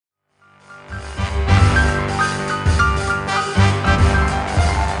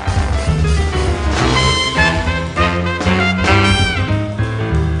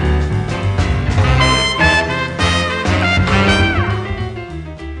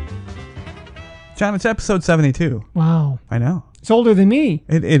John, it's episode 72. Wow. I know. It's older than me.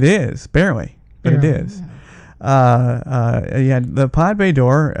 It is, barely, but it is. The Pod Bay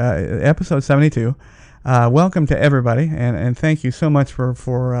Door, episode 72. Welcome to everybody, and thank you so much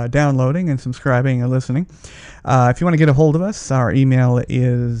for downloading and subscribing and listening. If you want to get a hold of us, our email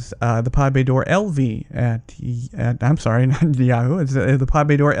is thepodbaydoorlv not Yahoo. It's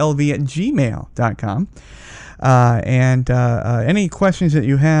thepodbaydoorlv at gmail.com. And any questions that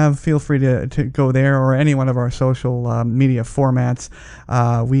you have, feel free to go there or any one of our social media formats.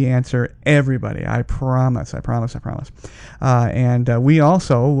 We answer everybody. I promise. And we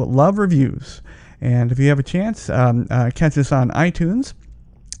also love reviews. And if you have a chance, catch us on iTunes.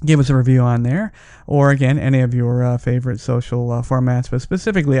 Give us a review on there, or again, any of your favorite social formats, but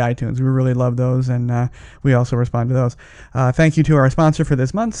specifically iTunes. We really love those, and we also respond to those. Thank you to our sponsor for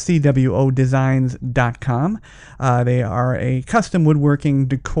this month, CWOdesigns.com. They are a custom woodworking,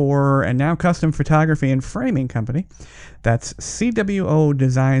 decor, and now custom photography and framing company. That's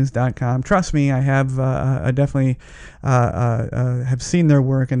CWOdesigns.com. Trust me, I have definitely have seen their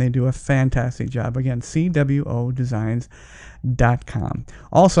work, and they do a fantastic job. Again, CWOdesigns.com.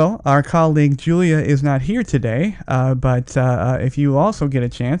 Also, our colleague Julia is not here today, but if you also get a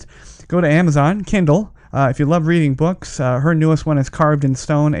chance, go to Amazon, Kindle. If you love reading books, her newest one is Carved in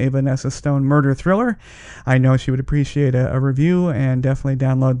Stone, a Vanessa Stone murder thriller. I know she would appreciate a review, and definitely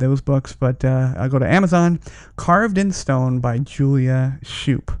download those books. But I'll go to Amazon, Carved in Stone by Julia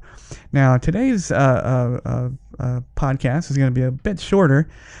Shoup. Now, today's podcast is going to be a bit shorter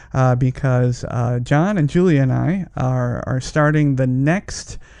because John and Julia and I are starting the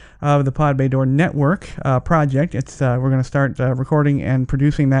next of the Pod Bay Door Network project. We're going to start recording and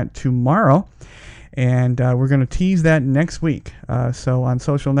producing that tomorrow. And we're going to tease that next week. So on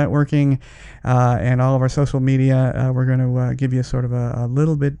social networking and all of our social media, we're going to give you sort of a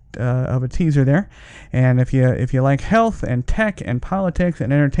little bit of a teaser there. And if you like health and tech and politics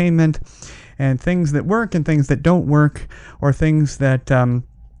and entertainment and things that work and things that don't work, or things that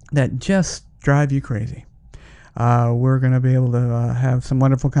that just drive you crazy, we're going to be able to have some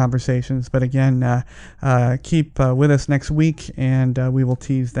wonderful conversations. But again, keep with us next week, and we will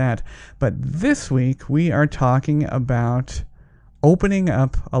tease that. But this week, we are talking about opening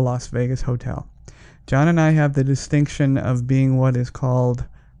up a Las Vegas hotel. John and I have the distinction of being what is called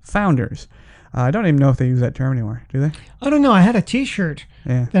founders. I don't even know if they use that term anymore. Do they? I don't know. I had a T-shirt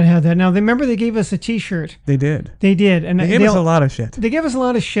that had that. Now, remember they gave us a T-shirt. They did. They did. And they gave us a lot of shit. They gave us a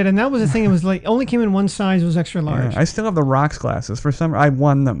lot of shit, and that was the thing. It was like only came in one size. It was extra large. Yeah, I still have the rocks glasses. For some, I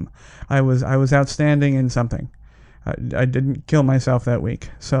won them. I was outstanding in something. I didn't kill myself that week,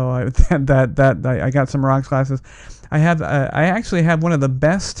 so I got some rocks glasses. I actually have one of the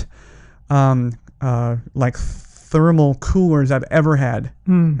best thermal coolers I've ever had.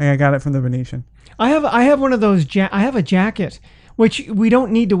 And I got it from the Venetian. I have one of those. I have a jacket, which we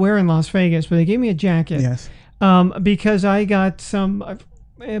don't need to wear in Las Vegas, but they gave me a jacket. Yes. Because I got some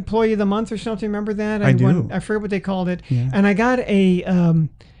employee of the month or something. Remember that? I do. I forget what they called it. Yeah. And I got a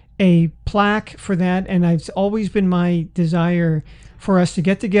plaque for that, and it's always been my desire for us to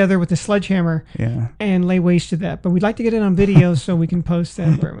get together with a sledgehammer and lay waste to that. But we'd like to get it on video so we can post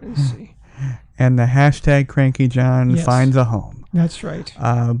that. Let's see. And the hashtag Cranky John finds a home. That's right.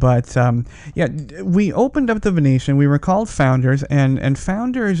 We opened up the Venetian. We were called founders, and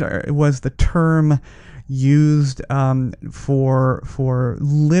founders was the term used for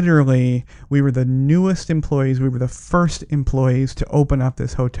literally, we were the newest employees. We were the first employees to open up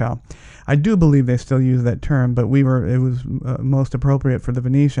this hotel. I do believe they still use that term, but it was most appropriate for the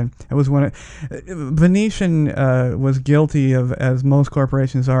Venetian. It was Venetian was guilty of, as most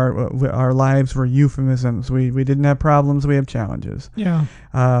corporations are, our lives were euphemisms. We didn't have problems, we have challenges. Yeah.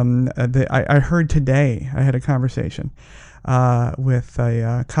 I heard today, I had a conversation with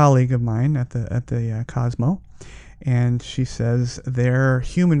a colleague of mine at the Cosmo, and she says their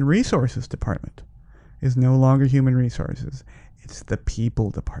human resources department is no longer human resources. It's the people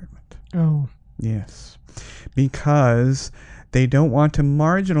department. Oh. Yes. Because they don't want to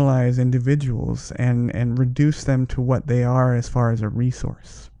marginalize individuals and reduce them to what they are as far as a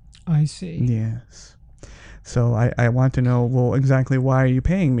resource. I see. Yes. So I want to know, well, exactly why are you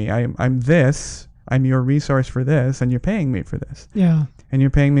paying me? I'm this. I'm your resource for this, and you're paying me for this. Yeah. And you're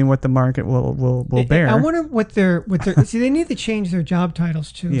paying me what the market will bear. I wonder what their see, they need to change their job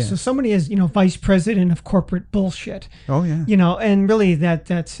titles too. Yeah. So somebody is, vice president of corporate bullshit. Oh yeah. And really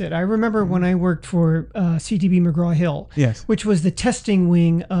that's it. I remember when I worked for CTB McGraw-Hill, yes, which was the testing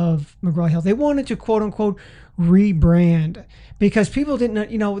wing of McGraw-Hill. They wanted to quote unquote rebrand, because people didn't know,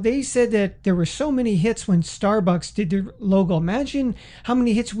 you know, they said that there were so many hits when Starbucks did their logo. Imagine how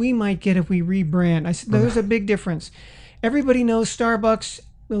many hits we might get if we rebrand. I said, no, there's a big difference. Everybody knows Starbucks.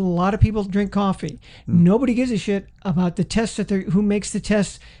 A lot of people drink coffee. Nobody gives a shit about the test that who makes the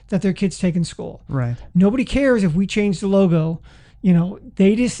test that their kids take in school. Right. Nobody cares if we change the logo. You know,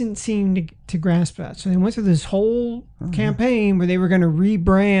 they just didn't seem to grasp that. So they went through this whole campaign where they were going to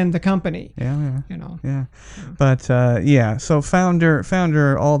rebrand the company. Yeah. You know. Yeah. But so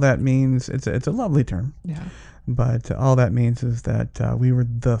founder, all that means, it's a lovely term. Yeah. But all that means is that we were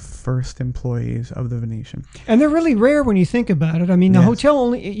the first employees of the Venetian. And they're really rare when you think about it. I mean, the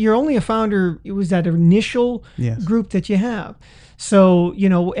hotel you're only a founder. It was that initial group that you have. So, you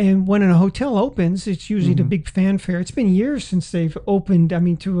know, and when a hotel opens, it's usually the big fanfare. It's been years since they've opened, I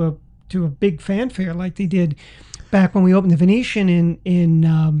mean, to a big fanfare like they did back when we opened the Venetian in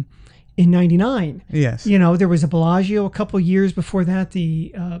 99. Yes. You know, there was a Bellagio a couple years before that,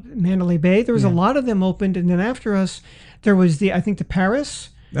 the Mandalay Bay. There was a lot of them opened. And then after us, there was the Paris.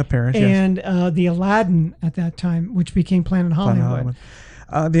 Paris, and the Aladdin at that time, which became Planet Hollywood.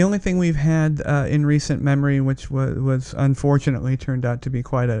 The only thing we've had in recent memory, which was unfortunately turned out to be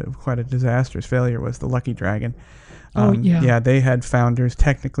quite a disastrous failure, was the Lucky Dragon. Yeah, they had founders,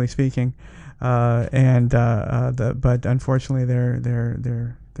 technically speaking, but unfortunately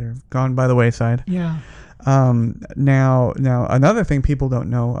they're gone by the wayside. Yeah. Now another thing people don't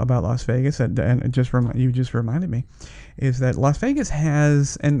know about Las Vegas, and you just reminded me, is that Las Vegas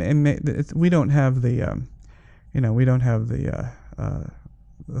has, we don't have the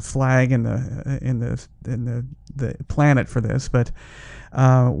flag in the planet for this, but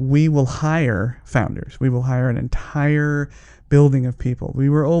we will hire founders. We will hire an entire building of people. We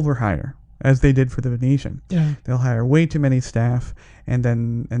will overhire, as they did for the Venetian. Yeah. They'll hire way too many staff, and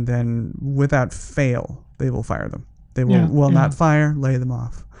then without fail, they will fire them. They will not fire, lay them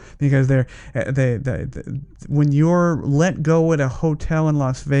off, because when you're let go at a hotel in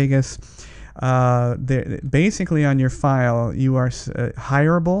Las Vegas, basically on your file you are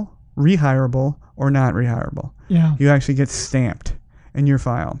hireable, rehirable, or not rehirable. Yeah. You actually get stamped in your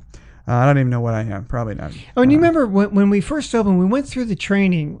file. I don't even know what I have. Probably not. Oh, and you remember when we first opened, we went through the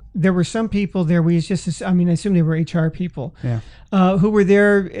training. There were some people there. I assume they were HR people. Yeah. Who were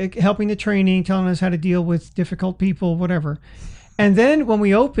there helping the training, telling us how to deal with difficult people, whatever. And then when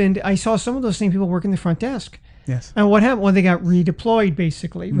we opened, I saw some of those same people working the front desk. Yes. And what happened? Well, they got redeployed,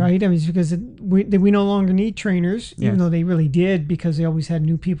 basically, right? I mean, it's because we no longer need trainers, even though they really did, because they always had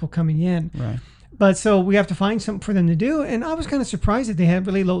new people coming in. Right. But so we have to find something for them to do. And I was kind of surprised that they had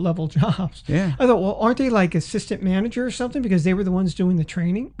really low-level jobs. Yeah. I thought, well, aren't they like assistant manager or something, because they were the ones doing the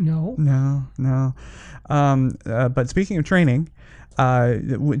training? No. But speaking of training,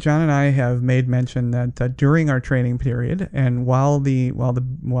 John and I have made mention that during our training period, and while the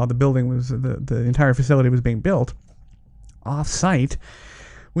building was the entire facility was being built, off-site,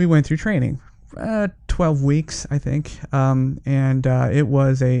 we went through training. 12 weeks, I think, and it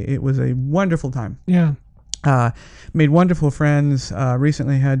was a wonderful time. Yeah. Made wonderful friends.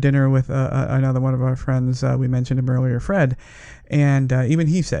 Recently had dinner with another one of our friends. We mentioned him earlier, Fred, and even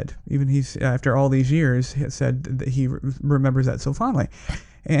he's after all these years, he said that he remembers that so fondly.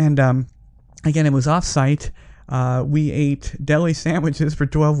 And again, it was off-site. We ate deli sandwiches for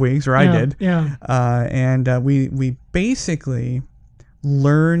 12 weeks, or I did. Yeah. And we basically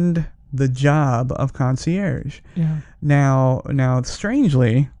learned the job of concierge. Yeah. Now,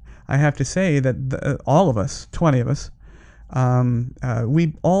 strangely, I have to say that all of us, 20 of us,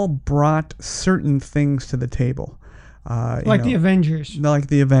 we all brought certain things to the table. The Avengers. Like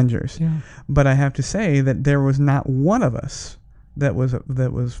the Avengers. Yeah. But I have to say that there was not one of us that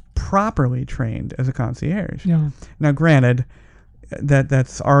was properly trained as a concierge. Yeah. Now, granted,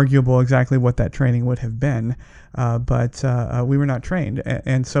 that's arguable exactly what that training would have been, but we were not trained,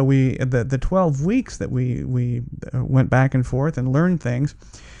 and so the 12 weeks that we went back and forth and learned things.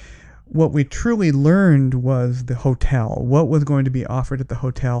 What we truly learned was the hotel, what was going to be offered at the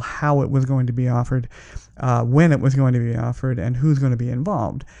hotel, how it was going to be offered, when it was going to be offered, and who's going to be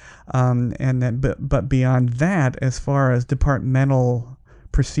involved. But beyond that, as far as departmental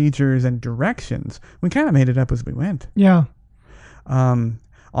procedures and directions, we kind of made it up as we went. Yeah.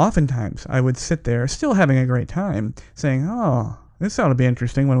 Oftentimes I would sit there still having a great time saying, oh, this ought to be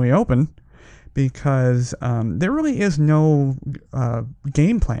interesting when we open, because there really is no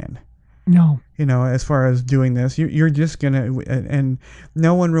game plan. No. As far as doing this, you're just gonna, and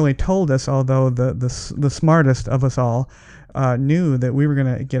no one really told us, although the smartest of us all knew that we were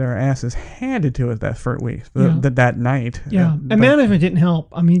gonna get our asses handed to us that first week, that night. Yeah, and management didn't help.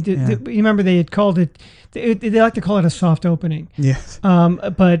 I mean, you remember they had called it, they like to call it a soft opening. Yes.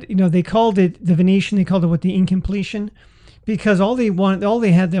 But they called it the Venetian. They called it the incompletion. Because all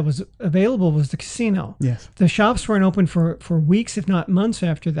they had that was available was the casino. Yes. The shops weren't open for weeks, if not months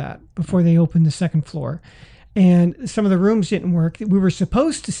after that, before they opened the second floor. And some of the rooms didn't work. We were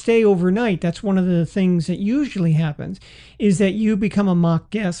supposed to stay overnight. That's one of the things that usually happens, is that you become a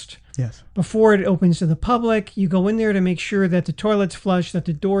mock guest. Yes. Before it opens to the public, you go in there to make sure that the toilet's flush, that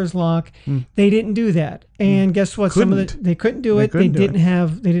the doors lock. They didn't do that, and guess what? They couldn't do it. They didn't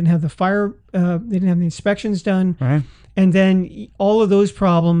have the fire. They didn't have the inspections done. Right. And then all of those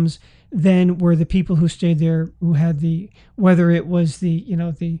problems then were the people who stayed there who had whether it was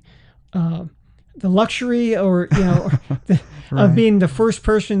the luxury or of being the first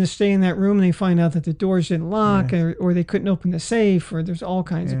person to stay in that room, and they find out that the doors didn't lock, or they couldn't open the safe, or there's all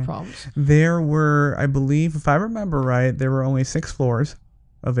kinds of problems. There were, I believe, if I remember right, there were only 6 floors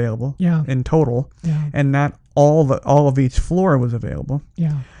available in total, and not all of each floor was available.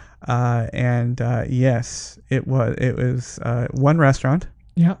 Yeah. Yes, it was one restaurant.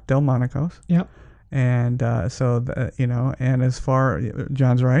 Yeah. Delmonico's. Yep. And and as far,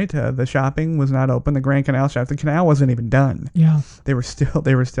 John's right, the shopping was not open. The Grand Canal shop, the canal wasn't even done. Yeah. They were still,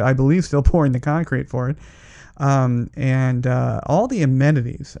 I believe, still pouring the concrete for it. And all the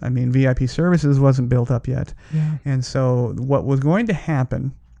amenities, I mean, VIP services wasn't built up yet. Yeah. And so what was going to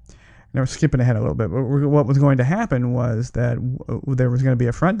happen, now we're skipping ahead a little bit, but what was going to happen was that there was going to be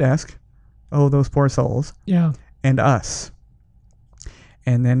a front desk, those poor souls, and us.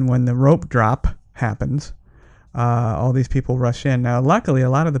 And then when the rope drop happens, all these people rush in. Now, luckily, a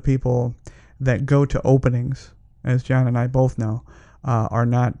lot of the people that go to openings, as John and I both know, are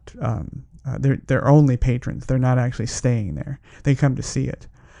not, they're only patrons. They're not actually staying there. They come to see it.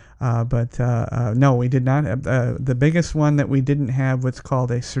 But no, we did not have, the biggest one that we didn't have was called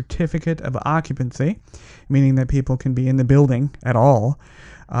a certificate of occupancy, meaning that people can be in the building at all.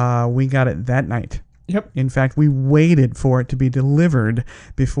 We got it that night. Yep. In fact, we waited for it to be delivered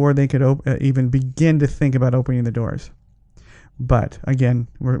before they could even begin to think about opening the doors. But again,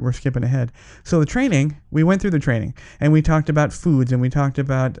 we're skipping ahead. So the training, we went through the training, and we talked about foods, and we talked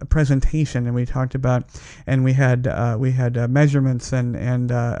about presentation, and we talked about, and we had measurements and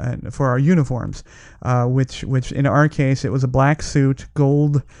for our uniforms, which in our case it was a black suit,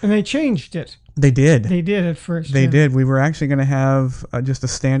 gold. And they changed it. They did. They did at first. They did. We were actually going to have just a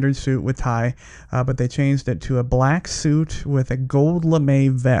standard suit with tie, but they changed it to a black suit with a gold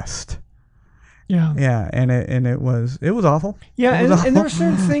lame vest. Yeah. Yeah, and it was awful. Yeah, and there are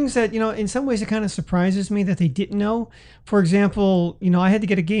certain things that, in some ways it kind of surprises me that they didn't know. For example, I had to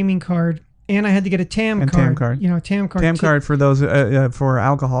get a gaming card, and I had to get a TAM card. TAM card. TAM card. TAM card for those for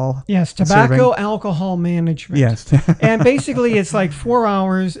alcohol. Yes, tobacco alcohol management. Yes. And basically, it's like 4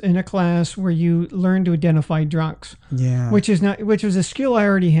 hours in a class where you learn to identify drunks. Yeah. Which was a skill I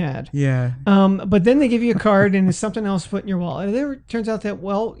already had. Yeah. But then they give you a card and it's something else put in your wallet. And then it turns out that,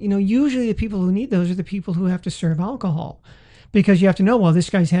 usually the people who need those are the people who have to serve alcohol, because you have to know, this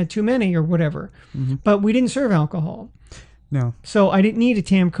guy's had too many or whatever. Mm-hmm. But we didn't serve alcohol. No. So I didn't need a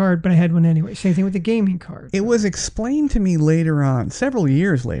TAM card, but I had one anyway. Same thing with the gaming card. It was explained to me later on, several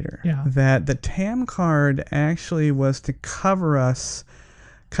years later, that the TAM card actually was to cover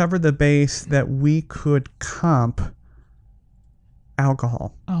the base that we could comp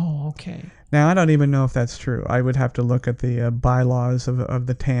alcohol. Oh, okay. Now, I don't even know if that's true. I would have to look at the bylaws of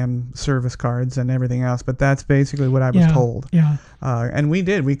the TAM service cards and everything else, but that's basically what I was told. Yeah. And we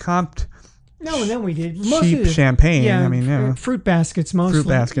did. We comped... No, and then we did cheap champagne. Yeah, I mean, fruit baskets mostly. Fruit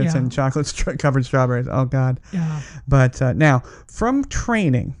baskets and chocolate-covered strawberries. Oh God. Yeah. But now, from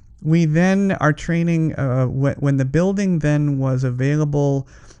training, our training when the building then was available,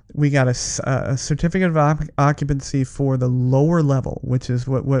 we got a certificate of occupancy for the lower level, which is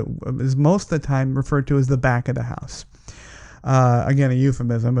what is most of the time referred to as the back of the house. Again, a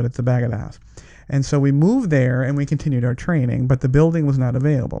euphemism, but it's the back of the house. And so we moved there and we continued our training, but the building was not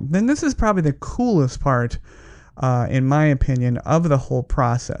available. Then this is probably the coolest part, in my opinion, of the whole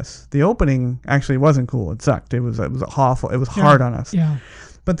process. The opening actually wasn't cool. It sucked. It was awful. It was hard on us. Yeah.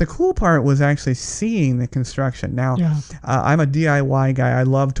 But the cool part was actually seeing the construction. Now, I'm a DIY guy. I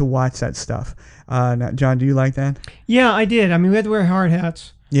love to watch that stuff. Now, John, do you like that? Yeah, I did. I mean, we had to wear hard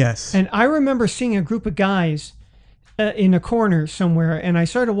hats. Yes. And I remember seeing a group of guys in a corner somewhere, and I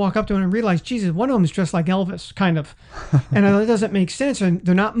started to walk up to him and realized, Jesus, one of them is dressed like Elvis, kind of. And I thought, that doesn't make sense. And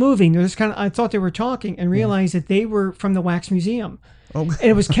they're not moving. They're just kind of, I thought they were talking, and realized that they were from the Wax Museum. Oh. And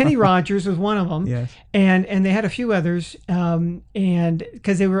it was Kenny Rogers was one of them. Yes. And they had a few others, and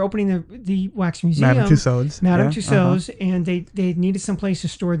because they were opening the Wax Museum. Madame Tussauds, and they needed some place to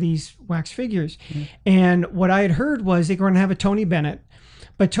store these wax figures. Yeah. And what I had heard was they were going to have a Tony Bennett,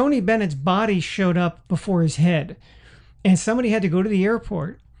 but Tony Bennett's body showed up before his head. And somebody had to go to the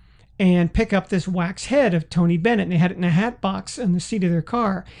airport and pick up this wax head of Tony Bennett, and they had it in a hat box on the seat of their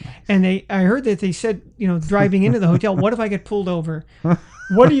car. And I heard that they said, driving into the hotel, what if I get pulled over?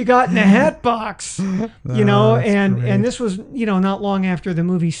 What do you got in a hat box? And this was, not long after the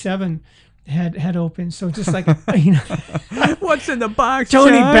movie Seven had opened. So just like, what's in the box,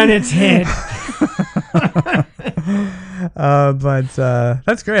 Tony John? Bennett's head. But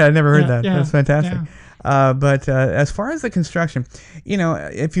that's great. I never heard that. That's fantastic. Yeah. But as far as the construction,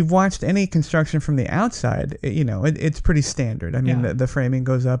 if you've watched any construction from the outside, it's pretty standard. I mean, the framing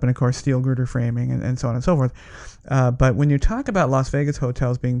goes up, and of course, steel girder framing, and so on and so forth. But when you talk about Las Vegas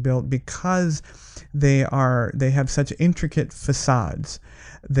hotels being built, because they have such intricate facades,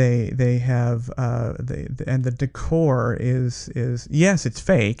 they have and the decor is yes, it's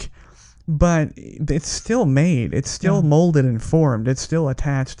fake, but it's still made. It's still molded and formed. It's still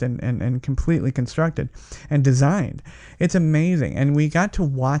attached and completely constructed and designed. It's amazing. And we got to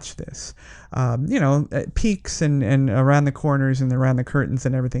watch this, at peaks and around the corners and around the curtains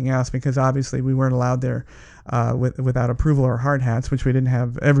and everything else, because obviously we weren't allowed there without approval or hard hats, which we didn't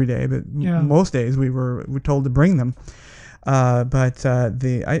have every day. But most days we were told to bring them. But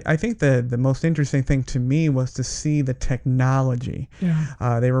I think the most interesting thing to me was to see the technology.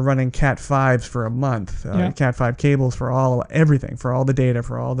 They were running Cat 5s for a month, Cat 5 cables for everything, for all the data,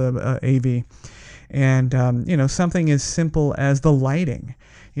 for all the AV. And, something as simple as the lighting.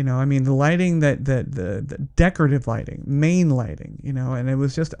 The lighting, the decorative lighting, main lighting, and it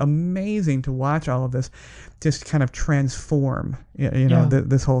was just amazing to watch all of this just kind of transform,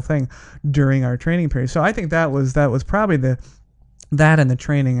 this whole thing during our training period. So I think that was probably that and the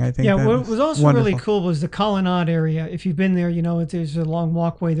training, I think. Yeah, what was also wonderful. really cool was the colonnade area. If you've been there, there's a long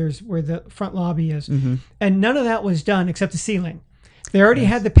walkway, there's where the front lobby is. Mm-hmm. And none of that was done except the ceiling. They already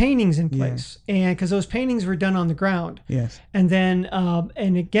had the paintings in place, and because those paintings were done on the ground. Yes. And then,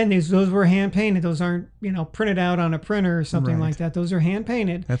 and again, those were hand painted. Those aren't, printed out on a printer or something like that. Those are hand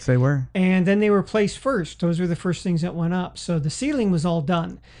painted. Yes, they were. And then they were placed first. Those were the first things that went up. So the ceiling was all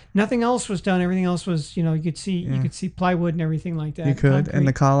done. Nothing else was done. Everything else was, you could see plywood and everything like that. You could, concrete. And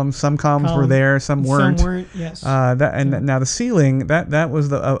the columns. Some columns were there, some weren't. Some weren't. Yes. Now the ceiling, that was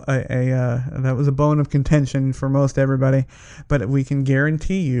that was a bone of contention for most everybody, but we can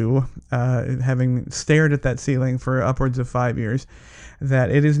guarantee you, having stared at that ceiling for upwards of 5 years,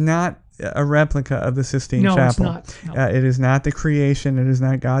 that it is not a replica of the Sistine Chapel. No, it's not. No. It is not the creation. It is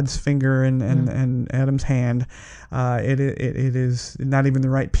not God's finger and Adam's hand. It is not even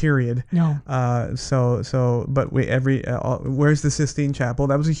the right period. No. But where's the Sistine Chapel?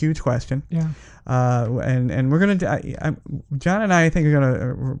 That was a huge question. Yeah. And we're gonna John and I think are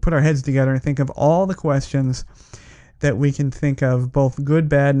gonna put our heads together and think of all the questions that we can think of, both good,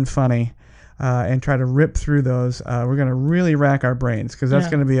 bad, and funny, and try to rip through those. We're going to really rack our brains, because that's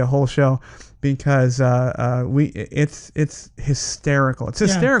going to be a whole show, because it's hysterical. It's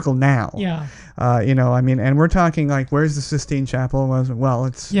hysterical now. Yeah. And we're talking like, where's the Sistine Chapel? Well,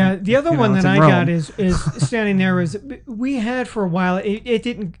 it's the other one that I got is standing there was, we had for a while, it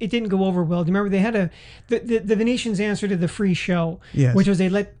didn't go over well. Do you remember they had the Venetians answer to the free show, which was they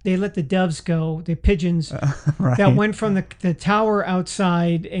let the doves go, the pigeons that went from the tower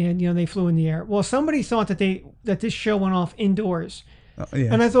outside, and they flew in the air. Well, somebody thought that this show went off indoors.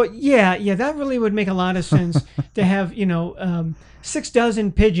 And I thought, that really would make a lot of sense to have 6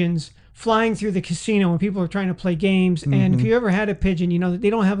 dozen pigeons flying through the casino when people are trying to play games. Mm-hmm. And if you ever had a pigeon, that they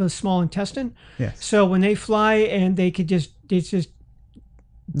don't have a small intestine. Yes. So when they fly, and they just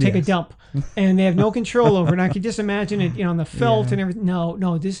take a dump, and they have no control over it. And I could just imagine it, on the felt and everything.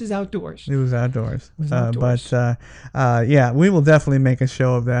 No, this is outdoors. It was outdoors. But we will definitely make a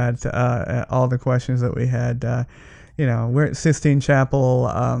show of that. All the questions that we had. We're at Sistine Chapel.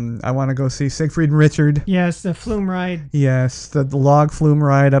 I want to go see Siegfried and Richard. Yes, the flume ride. Yes, the log flume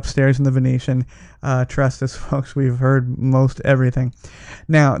ride upstairs in the Venetian. Trust us, folks, we've heard most everything.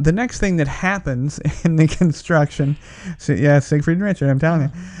 Now, the next thing that happens in the construction, Siegfried and Richard, I'm telling you.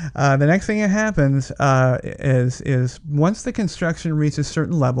 The next thing that happens is once the construction reaches a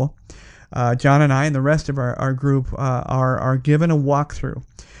certain level, John and I and the rest of our group are given a walkthrough,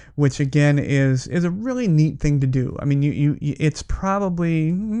 which again is a really neat thing to do. I mean, it's probably,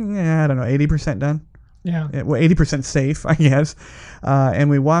 I don't know, 80% done. Yeah. Well, 80% safe, I guess. And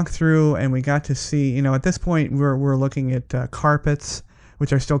we walked through and we got to see, at this point we're looking at carpets,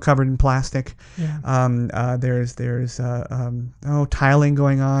 which are still covered in plastic. Yeah. There's tiling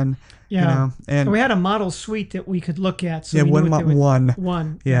going on. Yeah. And so we had a model suite that we could look at. So yeah, we knew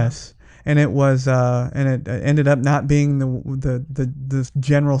one. Yes. And it was, and it ended up not being the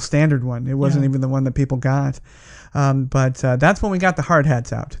general standard one. It wasn't even the one that people got. But that's when we got the hard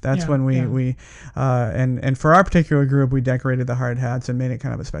hats out. That's when we and for our particular group, we decorated the hard hats and made it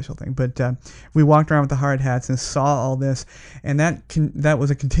kind of a special thing. But we walked around with the hard hats and saw all this, and that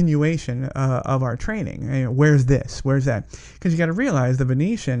was a continuation of our training. Where's this? Where's that? Because you got to realize the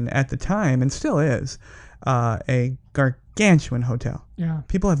Venetian at the time, and still is, a gargantuan hotel. Yeah.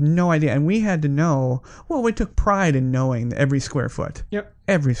 People have no idea, and we had to know. Well, we took pride in knowing every square foot. Yep.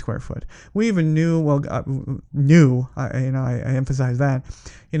 Every square foot. We even knew. I emphasize that.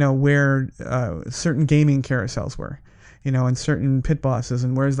 Where certain gaming carousels were. And certain pit bosses,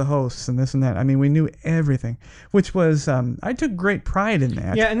 and where's the hosts, and this and that. I mean, we knew everything, which was, I took great pride in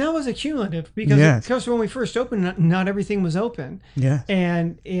that. Yeah, and that was a cumulative, because when we first opened, not everything was open. Yeah.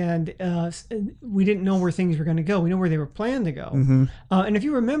 And we didn't know where things were going to go. We know where they were planned to go. Mm-hmm. And if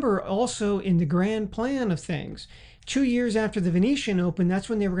you remember, also in the grand plan of things, 2 years after the Venetian opened, that's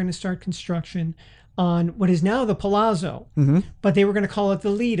when they were going to start construction on what is now the Palazzo, but they were going to call it the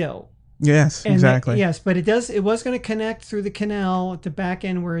Lido. Yes, exactly. Yes, but it was going to connect through the canal at the back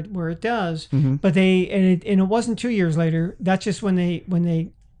end where it does. Mm-hmm. But it wasn't 2 years later. That's just when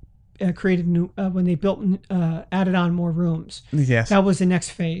they created when they built added on more rooms. Yes, that was the next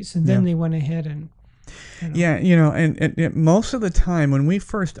phase, and then they went ahead and. Yeah, and most of the time when we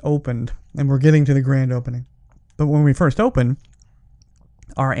first opened, and we're getting to the grand opening, but when we first opened,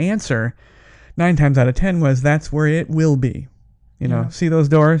 our answer 9 times out of 10 was that's where it will be. See those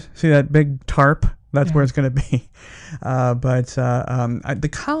doors? See that big tarp? That's where it's going to be. But the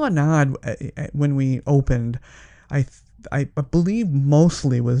colonnade, when we opened, I believe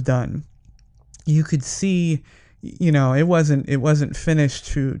mostly was done. You could see, it wasn't finished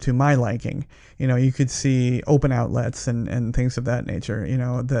to my liking. You could see open outlets and things of that nature.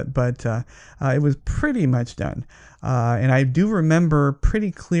 But it was pretty much done. And I do remember pretty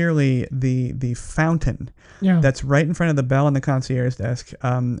clearly the fountain that's right in front of the bell and the concierge desk.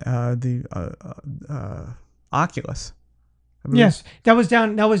 The Oculus. Yes, that was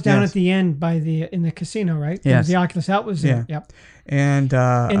down at the end in the casino, right? Yes, the Oculus. That was there. Yep. And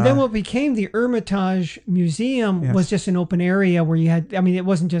then what became the Hermitage Museum was just an open area where you had. I mean, it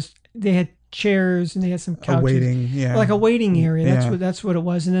wasn't just they had chairs and they had some couches, like a waiting area. That's what it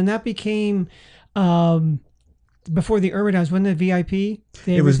was. And then that became. Before the Hermitage, when the VIP?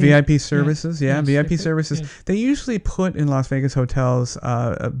 It was VIP services, VIP services. Yeah. They usually put in Las Vegas hotels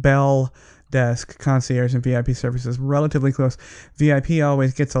a bell, desk, concierge, and VIP services relatively close. VIP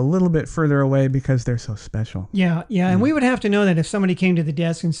always gets a little bit further away because they're so special. Yeah. And we would have to know that if somebody came to the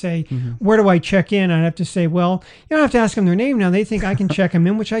desk and say, where do I check in? I'd have to say, well, you don't have to ask them their name now. They think I can check them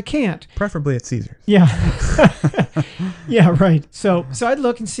in, which I can't. Preferably at Caesars. Yeah. Yeah, right. So I'd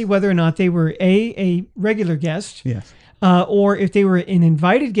look and see whether or not they were a regular guest. Yes. Or if they were an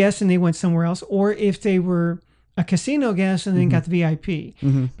invited guest and they went somewhere else, or if they were a casino guest and then got the VIP,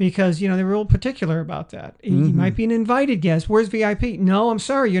 because they were real particular about that. You might be an invited guest. Where's VIP? No, I'm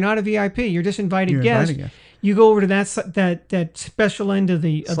sorry, you're not a VIP. You're just invited guest. You go over to that special end of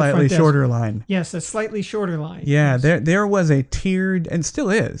the slightly shorter line. Yes, a slightly shorter line. Yeah, yes. There was a tiered, and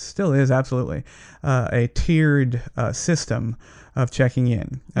still is absolutely a tiered system of checking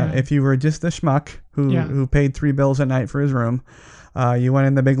in. If you were just a schmuck who paid $3 a night for his room, you went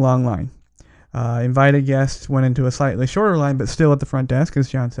in the big long line. Invited guests went into a slightly shorter line, but still at the front desk, as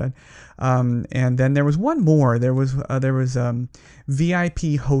John said. And then there was one more. There was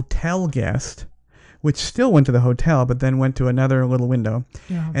VIP hotel guest, which still went to the hotel, but then went to another little window.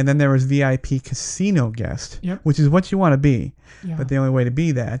 Yeah. And then there was VIP casino guest, which is what you want to be. Yeah. But the only way to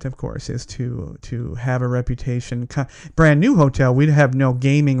be that, of course, is to have a reputation. Brand new hotel, we'd have no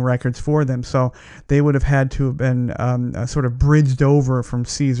gaming records for them, so they would have had to have been sort of bridged over from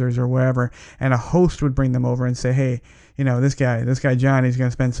Caesars or wherever, and a host would bring them over and say, hey, this guy John, he's going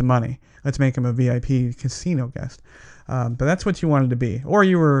to spend some money. Let's make him a VIP casino guest. But that's what you wanted to be. Or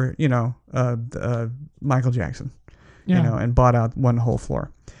you were, Michael Jackson, and bought out one whole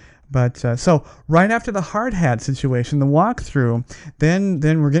floor. But so right after the hard hat situation, the walkthrough,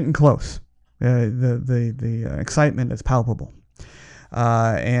 then we're getting close. The excitement is palpable.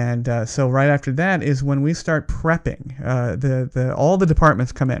 So right after that is when we start prepping. All the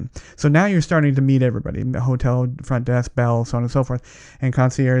departments come in. So now you're starting to meet everybody: hotel, front desk, bell, so on and so forth, and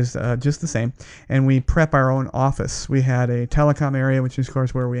concierge just the same. And we prep our own office. We had a telecom area, which is of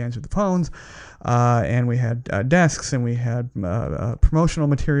course where we answered the phones, and we had desks, and we had promotional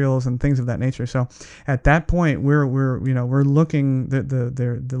materials and things of that nature. So at that point, we're looking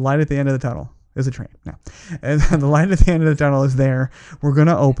the light at the end of the tunnel. Is a train now, and the light at the end of the tunnel is there. We're going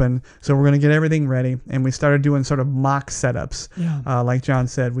to open, so we're going to get everything ready, and we started doing sort of mock setups. Yeah. Like John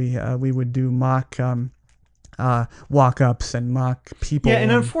said, we would do mock walk-ups and mock people. Yeah,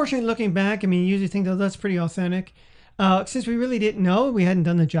 and unfortunately, looking back, I mean, you usually think that's pretty authentic. Since we really didn't know, we hadn't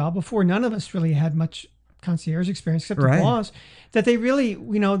done the job before. None of us really had much concierge experience except the boss. That they really,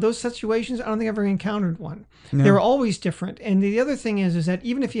 those situations, I don't think I've ever encountered one. No. They were always different. And the other thing is that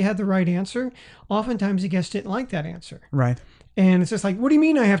even if you had the right answer, oftentimes the guest didn't like that answer. Right. And it's just like, what do you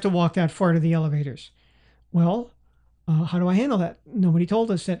mean I have to walk that far to the elevators? Well, how do I handle that? Nobody told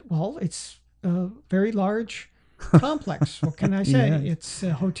us that. Well, it's a very large complex. What can I say? Yeah. It's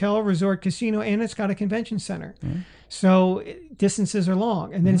a hotel, resort, casino, and it's got a convention center. Yeah. So distances are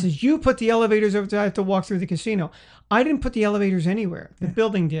long. And then it says, you put the elevators over, I have to walk through the casino. I didn't put the elevators anywhere. The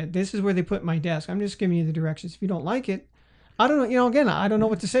building did. This is where they put my desk. I'm just giving you the directions. If you don't like it, I don't know. Again, I don't know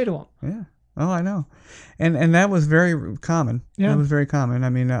what to say to them. Yeah. Oh, I know. And that was very common. Yeah. That was very common. I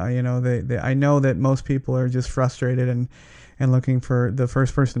mean, I know that most people are just frustrated and looking for the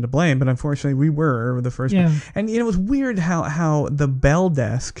first person to blame, but unfortunately we were the first. Yeah. And it was weird how the bell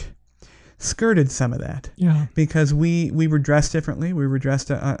desk skirted some of that. Yeah. Because we were dressed differently. We were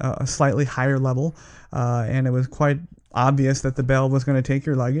dressed a slightly higher level, and it was quite obvious that the bell was going to take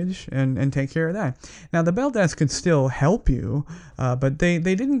your luggage and take care of that. Now, the bell desk could still help you, but they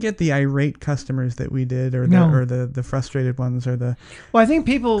didn't get the irate customers that we did, or the frustrated ones, or the I think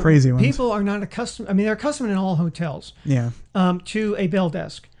people crazy ones. People are not accustomed. I mean, they're accustomed in all hotels. Yeah. To a bell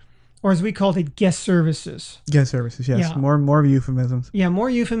desk, or as we called it, guest services. Guest services, yes. Yeah. More euphemisms. Yeah,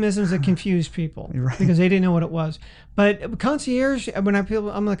 more euphemisms that confuse people because they didn't know what it was. But concierge, I'm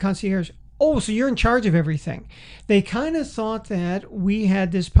the concierge. Oh, so you're in charge of everything. They kind of thought that we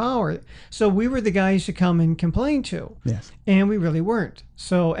had this power. So we were the guys to come and complain to. Yes. And we really weren't.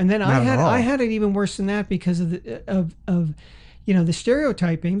 So, and then I had it even worse than that because of the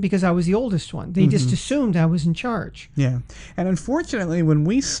stereotyping, because I was the oldest one. They just assumed I was in charge. Yeah. And unfortunately, when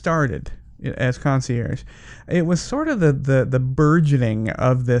we started as concierge, it was sort of the burgeoning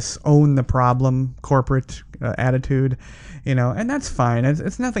of this own the problem corporate attitude, and that's fine.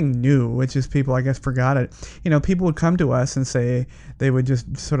 It's nothing new. It's just people, I guess, forgot it. People would come to us and say they would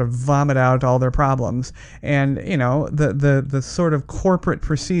just sort of vomit out all their problems. And, the sort of corporate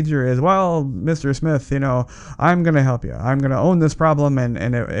procedure is, well, Mr. Smith, I'm going to help you. I'm going to own this problem.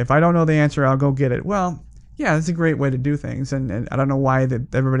 And if I don't know the answer, I'll go get it. Well, yeah, that's a great way to do things. And I don't know why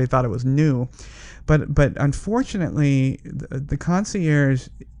everybody thought it was new. But unfortunately, the concierge,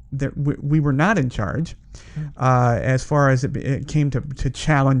 we were not in charge as far as it came to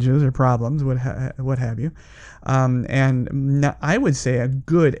challenges or problems, what have you. And I would say a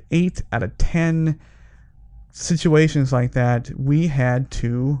good 8 out of 10 situations like that, we had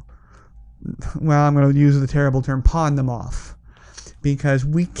to, I'm going to use the terrible term, pawn them off. Because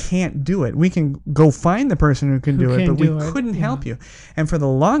we can't do it. We can go find the person who can do it, but we couldn't help you. And for the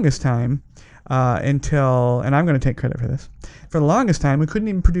longest time, and I'm going to take credit for this, for the longest time, we couldn't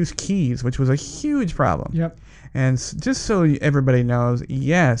even produce keys, which was a huge problem. Yep. And just so everybody knows,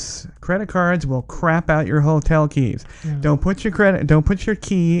 yes, credit cards will crap out your hotel keys. Yeah. Don't put your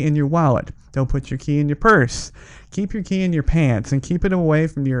key in your wallet. Don't put your key in your purse. Keep your key in your pants and keep it away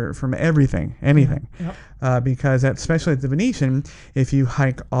from anything. Yep. Because especially at the Venetian, if you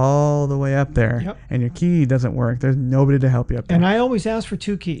hike all the way up there and your key doesn't work, there's nobody to help you up there. And I always ask for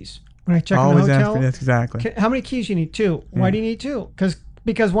 2 keys when I check in the hotel. Ask for this, exactly. How many keys you need? 2. Yeah. Why do you need 2?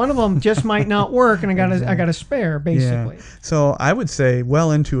 Because one of them just might not work, and I got a spare, basically. Yeah. So I would say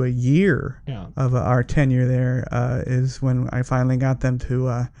well into a year of our tenure there is when I finally got them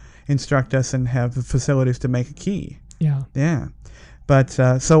to instruct us and have the facilities to make a key. Yeah. Yeah. But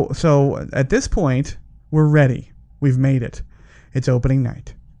so at this point, we're ready. We've made it. It's opening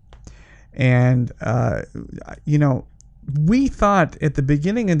night. And, we thought at the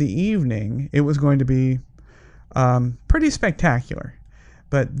beginning of the evening it was going to be pretty spectacular.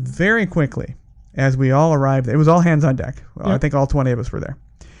 But very quickly, as we all arrived, it was all hands on deck. Yep. I think all 20 of us were there.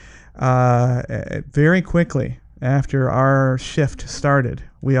 Very quickly, after our shift started,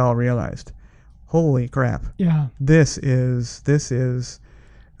 we all realized, holy crap. Yeah. This is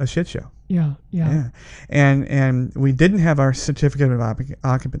a shit show. Yeah. And we didn't have our certificate of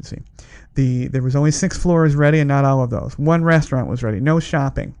occupancy. There was only 6 floors ready, and not all of those. 1 restaurant was ready. No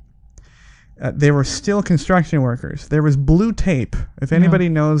shopping. They were still construction workers. There was blue tape. If anybody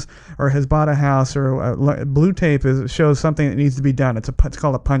knows or has bought a house, or blue tape shows something that needs to be done. It's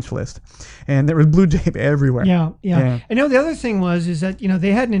called a punch list, and there was blue tape everywhere. Yeah. I know the other thing is that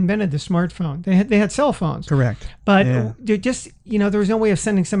they hadn't invented the smartphone. They had cell phones. Correct. But there was no way of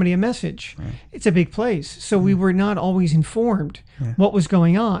sending somebody a message. Right. It's a big place, so we were not always informed what was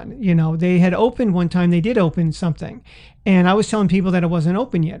going on. They had opened one time. They did open something. And I was telling people that it wasn't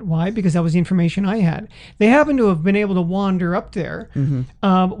open yet. Why? Because that was the information I had. They happened to have been able to wander up there,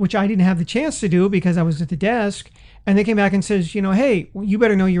 which I didn't have the chance to do because I was at the desk. And they came back and says, hey, you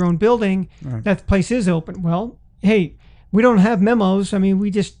better know your own building. Right. That place is open. Well, hey, we don't have memos. I mean, we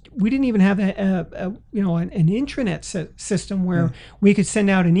didn't even have an intranet system where we could send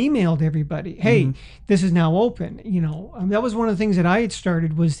out an email to everybody. Hey, this is now open. That was one of the things that I had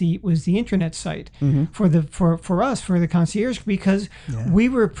started was the intranet site for us, for the concierge, because we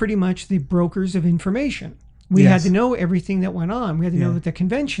were pretty much the brokers of information. We had to know everything that went on. We had to know what the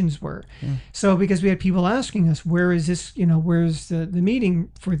conventions were. Yeah. So because we had people asking us, where is this? Where's the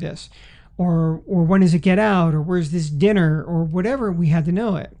meeting for this? Or when does it get out? Or where's this dinner? Or whatever, we had to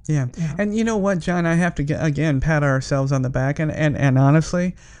know it. Yeah. And you know what, John? I have to, again, pat ourselves on the back. And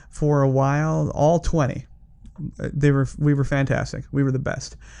honestly, for a while, all 20, we were fantastic. We were the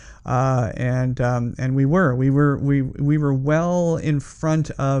best. And we were well in front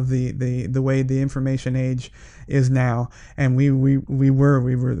of the way the information age is now, and we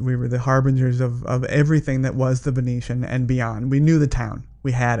were the harbingers of everything that was the Venetian and beyond. We knew the town.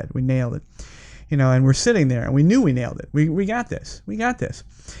 We had it. We nailed it. And we're sitting there, and we knew we nailed it. We got this. We got this.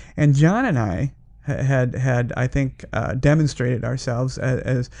 And John and I had I think demonstrated ourselves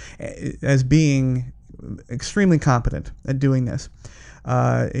as being extremely competent at doing this.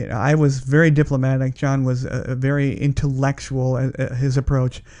 I was very diplomatic. John was very intellectual his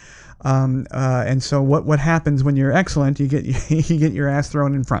approach, and so what happens when you're excellent? You get your ass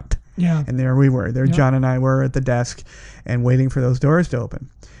thrown in front. Yeah. And there we were. There, John and I were at the desk and waiting for those doors to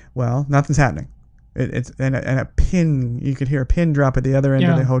open. Well, nothing's happening. It's a pin. You could hear a pin drop at the other end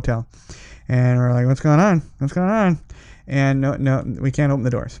of the hotel, and we're like, "What's going on? What's going on?" And no, we can't open the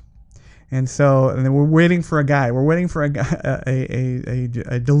doors. And then we're waiting for a guy. We're waiting for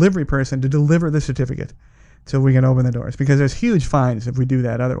a delivery person to deliver the certificate so we can open the doors, because there's huge fines if we do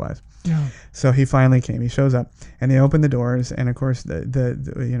that otherwise. Yeah. So he finally came. He shows up, and they open the doors. And of course,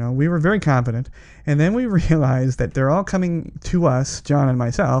 we were very confident. And then we realized that they're all coming to us, John and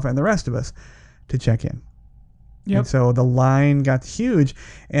myself, and the rest of us, to check in. Yep. And so the line got huge,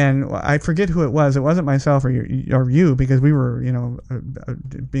 and I forget who it was. It wasn't myself or you, because we were,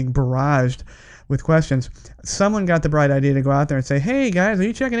 being barraged with questions. Someone got the bright idea to go out there and say, "Hey guys, are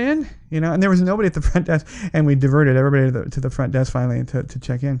you checking in?" And there was nobody at the front desk, and we diverted everybody to the front desk finally to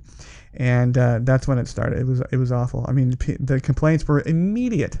check in, and that's when it started. It was awful. I mean, the complaints were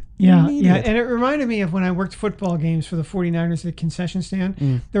immediate. Yeah, and it reminded me of when I worked football games for the 49ers at the concession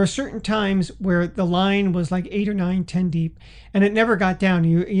stand. There were certain times where the line was like 8 or 9, 10 deep, and it never got down.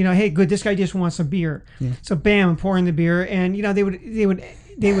 Hey, good, this guy just wants some beer. Yeah. So bam, I'm pouring the beer, and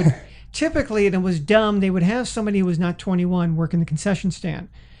they would typically, and it was dumb, they would have somebody who was not 21 work in the concession stand.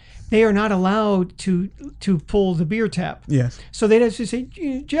 They are not allowed to pull the beer tap. Yes. So they'd have to say,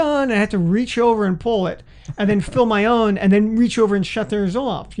 "John," and I had to reach over and pull it, and then fill my own, and then reach over and shut theirs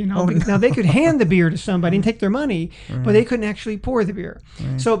off. Now they could hand the beer to somebody and take their money, but they couldn't actually pour the beer.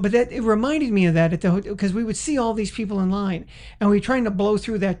 Right. So, but it reminded me of that because we would see all these people in line, and we were trying to blow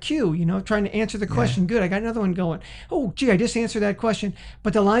through that queue. Trying to answer the question. Good, I got another one going. Oh, gee, I just answered that question,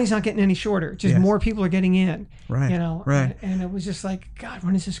 but the line's not getting any shorter. Just more people are getting in. Right. Right. And it was just like, God,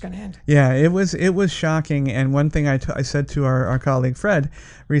 when is this going to end? Yeah, it was shocking. And one thing I said to our colleague Fred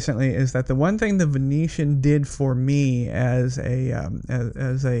recently is that the one thing the Venetian did for me as a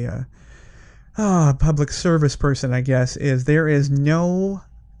public service person, I guess, is there is no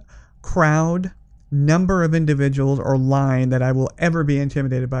crowd, number of individuals, or line that I will ever be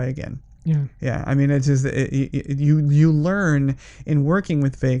intimidated by again. Yeah. Yeah. I mean, it's just you learn in working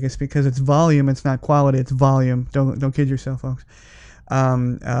with Vegas, because it's volume. It's not quality. It's volume. Don't kid yourself, folks.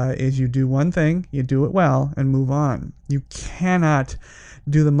 Is you do one thing, you do it well, and move on. You cannot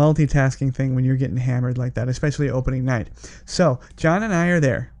do the multitasking thing when you're getting hammered like that, especially opening night. So John and I are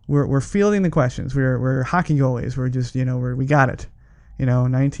there. We're fielding the questions. We're hockey goalies. We're just we got it.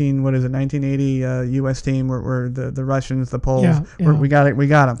 1980 U.S. team. We're the Russians, the Poles. Yeah. We got it. We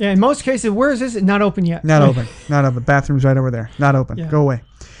got them. Yeah. In most cases, where is this? Not open yet. Not open. Not open. Bathroom's right over there. Not open. Yeah. Go away.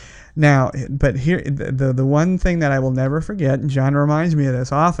 Now, but here, the one thing that I will never forget, and John reminds me of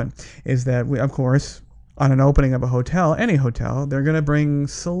this often, is that we, of course, on an opening of a hotel, any hotel, they're going to bring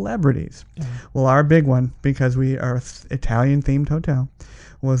celebrities. Yeah. Well, our big one, because we are an Italian-themed hotel,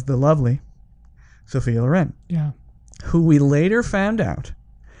 was the lovely Sophia Loren. Yeah. Who we later found out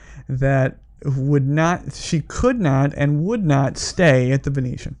that she could not and would not stay at the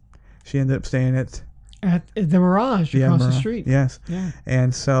Venetian. She ended up staying at the Mirage across the street. Yes. Yeah.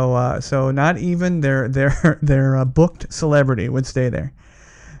 And so not even their booked celebrity would stay there.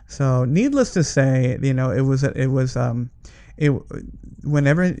 So needless to say,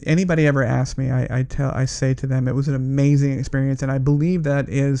 whenever anybody ever asks me, I say to them it was an amazing experience, and I believe that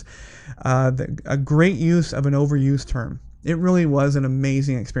is a great use of an overused term. It really was an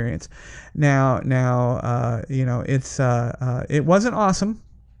amazing experience. Now, it wasn't awesome.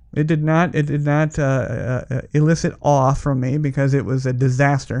 It did not elicit awe from me because it was a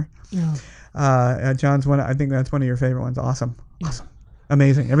disaster. Yeah. John's one. I think that's one of your favorite ones. Awesome. Yeah. Awesome.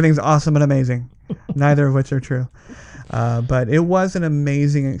 Amazing. Everything's awesome and amazing. Neither of which are true. But it was an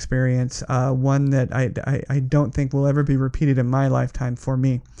amazing experience. One that I don't think will ever be repeated in my lifetime for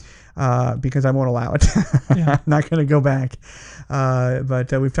me. Because I won't allow it. Yeah. I'm not going to go back.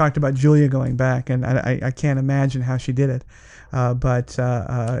 But we've talked about Julia going back, and I can't imagine how she did it. But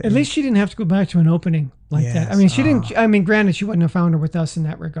at least she didn't have to go back to an opening like that. I mean, she didn't. I mean, granted, she wasn't a founder with us in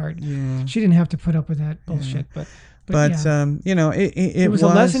that regard. Yeah. She didn't have to put up with that bullshit. Yeah. But yeah. It was a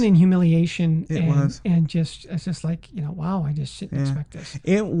lesson in humiliation. And it's just like, wow, I just didn't expect this.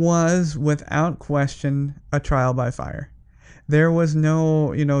 It was without question a trial by fire. There was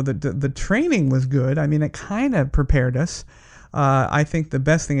no, the training was good. I mean, it kind of prepared us. I think the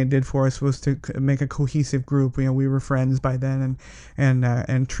best thing it did for us was to make a cohesive group. We were friends by then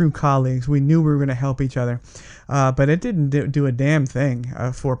and true colleagues. We knew we were going to help each other, but it didn't do a damn thing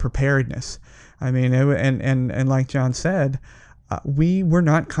for preparedness. I mean, and like John said, we were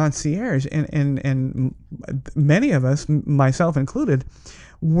not concierge, and many of us, myself included,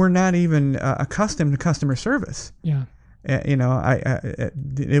 were not even accustomed to customer service. Yeah. It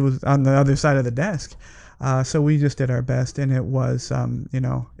was on the other side of the desk. So we just did our best, and it was,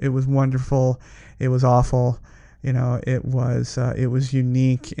 it was wonderful. It was awful. It was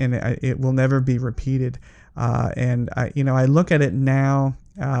unique, and it will never be repeated. And I look at it now.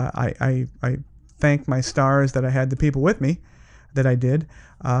 I thank my stars that I had the people with me that I did.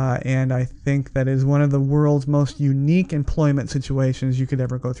 And I think that is one of the world's most unique employment situations you could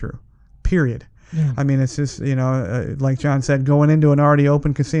ever go through, period. Yeah. I mean, it's just, like John said, going into an already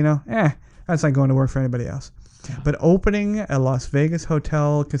open casino, that's not going to work for anybody else. Yeah. But opening a Las Vegas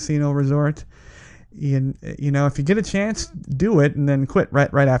hotel, casino, resort, if you get a chance, do it and then quit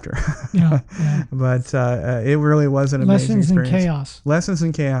right after. Yeah. But it really was an amazing experience. Lessons in Chaos. Lessons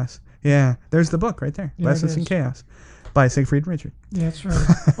in Chaos. Yeah. There's the book right there. Yeah, Lessons in Chaos. By Siegfried and Richard. Yeah, that's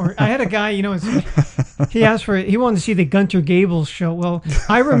right. Or I had a guy, he wanted to see the Gunter Gables show. Well,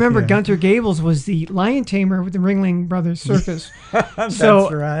 I remember Gunter Gables was the lion tamer with the Ringling Brothers Circus. That's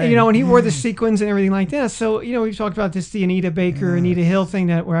right. And he wore the sequins and everything like that. So, we talked about the Anita Baker, Anita Hill thing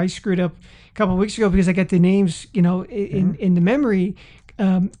where I screwed up a couple of weeks ago because I got the names, in the memory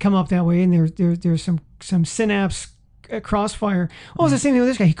come up that way, and there's some synapse crossfire. Oh, it's the same thing with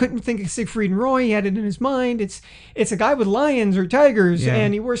this guy. He couldn't think of Siegfried and Roy. He had it in his mind. It's a guy with lions or tigers,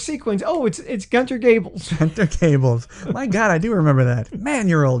 and he wore sequins. Oh, it's Gunter Gables. Gunter Gables. My God, I do remember that. Man,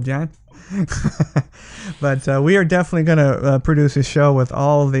 you're old, John. But we are definitely going to produce a show with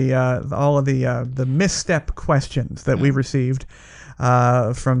all of the misstep questions that we received.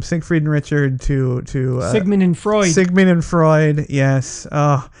 From Siegfried and Richard to Sigmund and Freud. Sigmund and Freud, yes.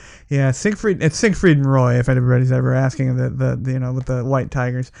 Oh, yeah. Siegfried. It's Siegfried and Roy. If anybody's ever asking with the white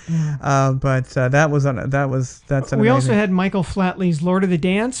tigers, that's amazing. We also had Michael Flatley's Lord of the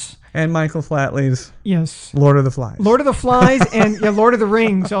Dance. And Michael Flatley's Lord of the Flies. Lord of the Flies and Lord of the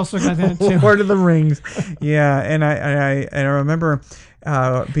Rings also got that too. Lord of the Rings. Yeah, and I remember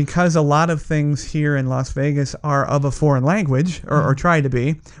because a lot of things here in Las Vegas are of a foreign language or try to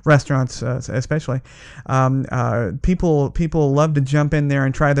be, restaurants especially. People love to jump in there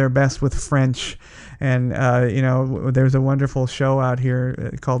and try their best with French. And there's a wonderful show out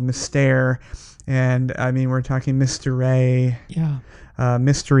here called Mystère, and I mean we're talking Mystère. Yeah.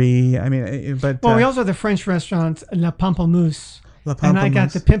 Mystery. I mean, but we also have the French restaurant La Pamplemousse. And I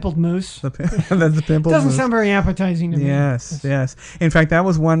got the pimpled mousse. That's the pimpled Doesn't mousse. sound very appetizing to me. Yes. In fact, that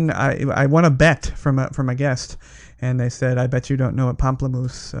was one I won a bet from a guest, and they said, "I bet you don't know what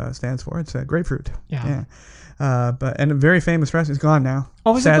pamplemousse stands for. It's grapefruit." Yeah. And a very famous restaurant is gone now.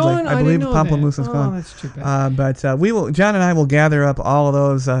 Oh, is sadly. it gone? I believe didn't know Pamplemousse that. is gone. Oh, that's too bad. But John and I will gather up all of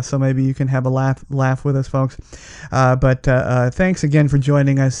those, so maybe you can have a laugh with us, folks. But thanks again for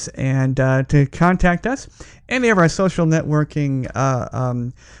joining us, and to contact us, any of our social networking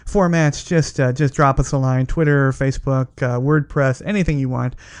formats, just drop us a line. Twitter, Facebook, WordPress, anything you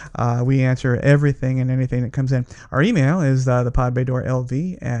want. We answer everything and anything that comes in. Our email is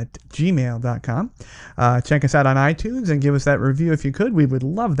thepodbaydorlv@gmail.com. Check us out on iTunes and give us that review if you could. We would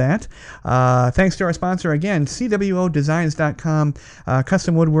love that. Thanks to our sponsor again, CWOdesigns.com.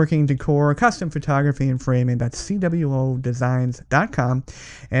 Custom woodworking, decor, custom photography and framing. That's CWOdesigns.com.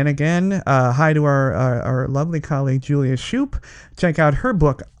 And again, hi to our lovely colleague Julia Shoup. Check out her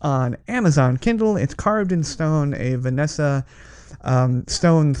book on Amazon Kindle. It's Carved in Stone, a Vanessa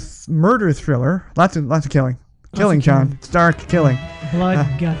Stone murder thriller. Lots of killing. John. It's dark killing. Blood,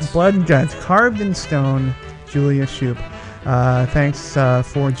 guts. Blood and guts. Carved in Stone, Julia Shoup. Thanks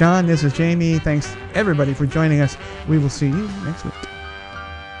for John. This is Jamie. Thanks everybody for joining us. We will see you next week.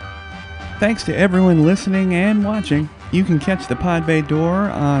 Thanks to everyone listening and watching. You can catch the Pod Bay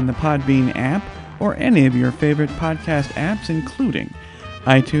Door on the Podbean app or any of your favorite podcast apps, including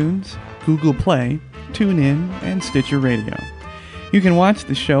iTunes, Google Play, TuneIn, and Stitcher Radio. You can watch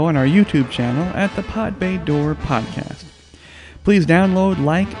the show on our YouTube channel at the Pod Bay Door Podcast. Please download,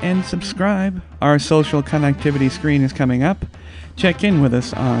 like, and subscribe. Our social connectivity screen is coming up. Check in with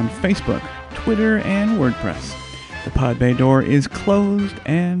us on Facebook, Twitter, and WordPress. The Pod Bay Door is closed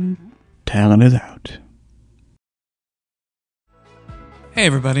and talent is out. Hey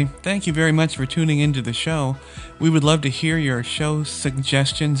everybody, thank you very much for tuning into the show. We would love to hear your show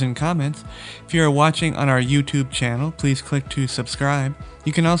suggestions and comments. If you are watching on our YouTube channel, please click to subscribe.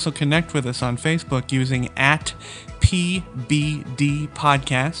 You can also connect with us on Facebook using @PBD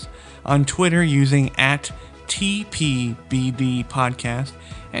Podcast, on Twitter using @TPBD Podcast,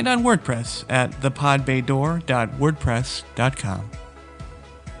 and on WordPress at thepodbaydoor.wordpress.com.